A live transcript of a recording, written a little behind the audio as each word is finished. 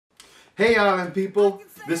Hey Island people,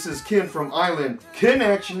 this is Ken from Island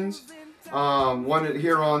Connections. Wanted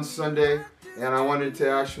here on Sunday, and I wanted to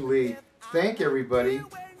actually thank everybody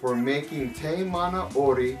for making Te Mana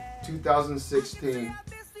Ori 2016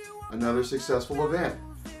 another successful event.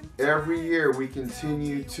 Every year we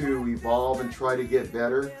continue to evolve and try to get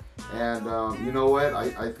better, and you know what,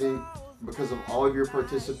 I think because of all of your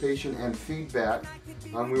participation and feedback,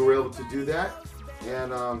 we were able to do that,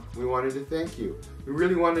 and we wanted to thank you. We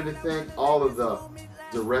really wanted to thank all of the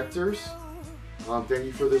directors. Thank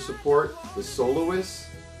you for their support, the soloists,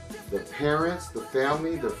 the parents, the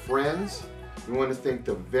family, the friends. We want to thank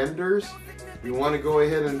the vendors. We want to go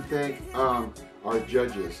ahead and thank our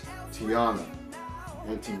judges, Tiana,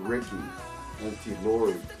 Auntie Ricky, Auntie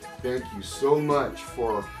Lori. Thank you so much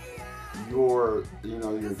for your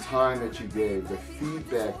time that you gave, the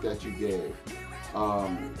feedback that you gave.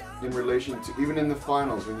 In relation to, even in the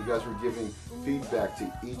finals, when you guys were giving feedback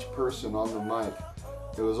to each person on the mic,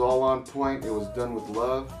 it was all on point, it was done with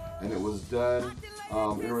love, and it was done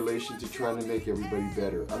in relation to trying to make everybody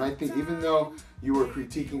better. And I think even though you were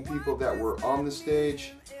critiquing people that were on the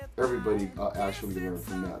stage, everybody actually learned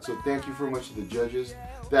from that. So thank you very much to the judges.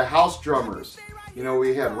 The house drummers, you know,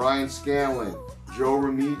 we had Ryan Scanlon, Joe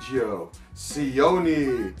Remigio,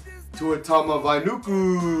 Sione, Tuatama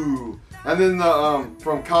Vainuku, and then the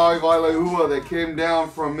from Kauai Vailehua that came down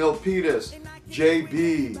from Milpitas,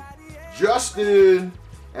 JB, Justin,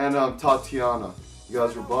 and Tatiana. You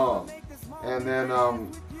guys were bomb. And then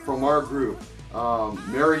from our group,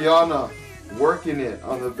 Mariana working it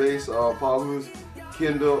on the bass, Pahus,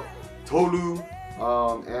 Kindle, Tolu,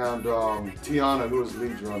 and Tiana, who was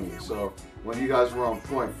lead drumming. So when you guys were on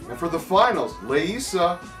point. And for the finals,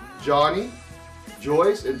 Leisa, Johnny,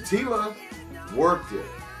 Joyce, and Tila worked it.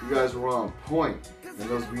 You guys were on point, and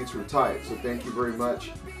those beats were tight. So thank you very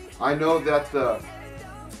much. I know that the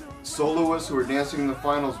soloists who were dancing in the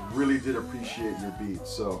finals really did appreciate your beats.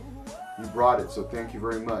 So you brought it. So thank you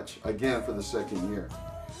very much again for the second year.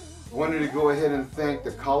 I wanted to go ahead and thank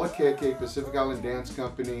the Kalakeke Pacific Island Dance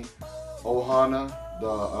Company, Ohana,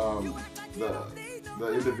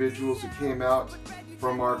 the individuals who came out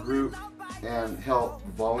from our group and helped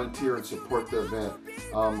volunteer and support the event.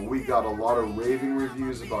 We got a lot of raving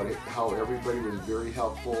reviews about it, how everybody was very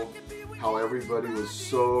helpful, how everybody was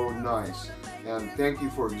so nice. And thank you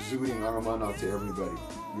for exuding Aramana to everybody.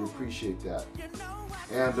 We appreciate that.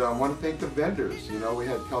 And I want to thank the vendors. You know, we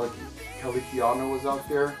had Kalikiana was out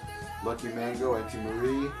there, Lucky Mango, Auntie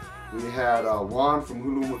Marie. We had Juan from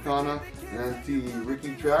Hulu Makana and Auntie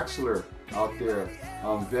Ricky Traxler out there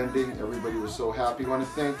vending. Everybody was so happy. I want to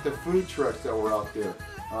thank the food trucks that were out there.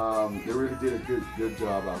 They really did a good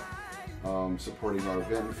job of supporting our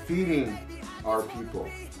event and feeding our people.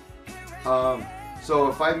 So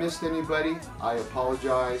if I missed anybody, I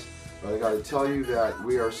apologize. But I got to tell you that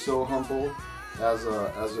we are so humble as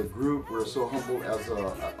a group. We're so humble as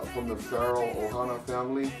from the Farrell Ohana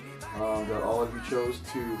family that all of you chose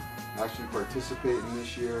to actually participate in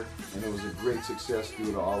this year, and it was a great success due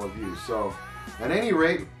to all of you. So at any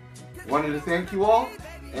rate, wanted to thank you all,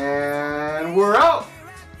 and we're out.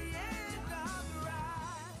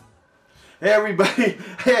 Hey everybody,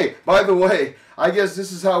 hey, by the way, I guess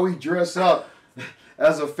this is how we dress up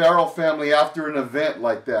as a Farrell family after an event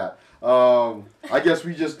like that. I guess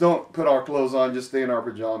we just don't put our clothes on, just stay in our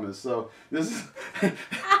pajamas. So this is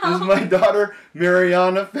my daughter,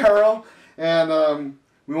 Mariana Farrell, and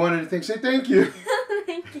we wanted to say thank you.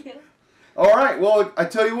 Thank you. All right, well, I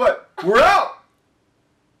tell you what, we're out.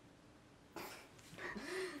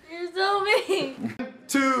 You're so mean. 1,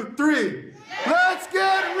 2, 3. Let's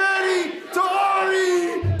get ready to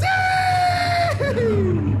Ori!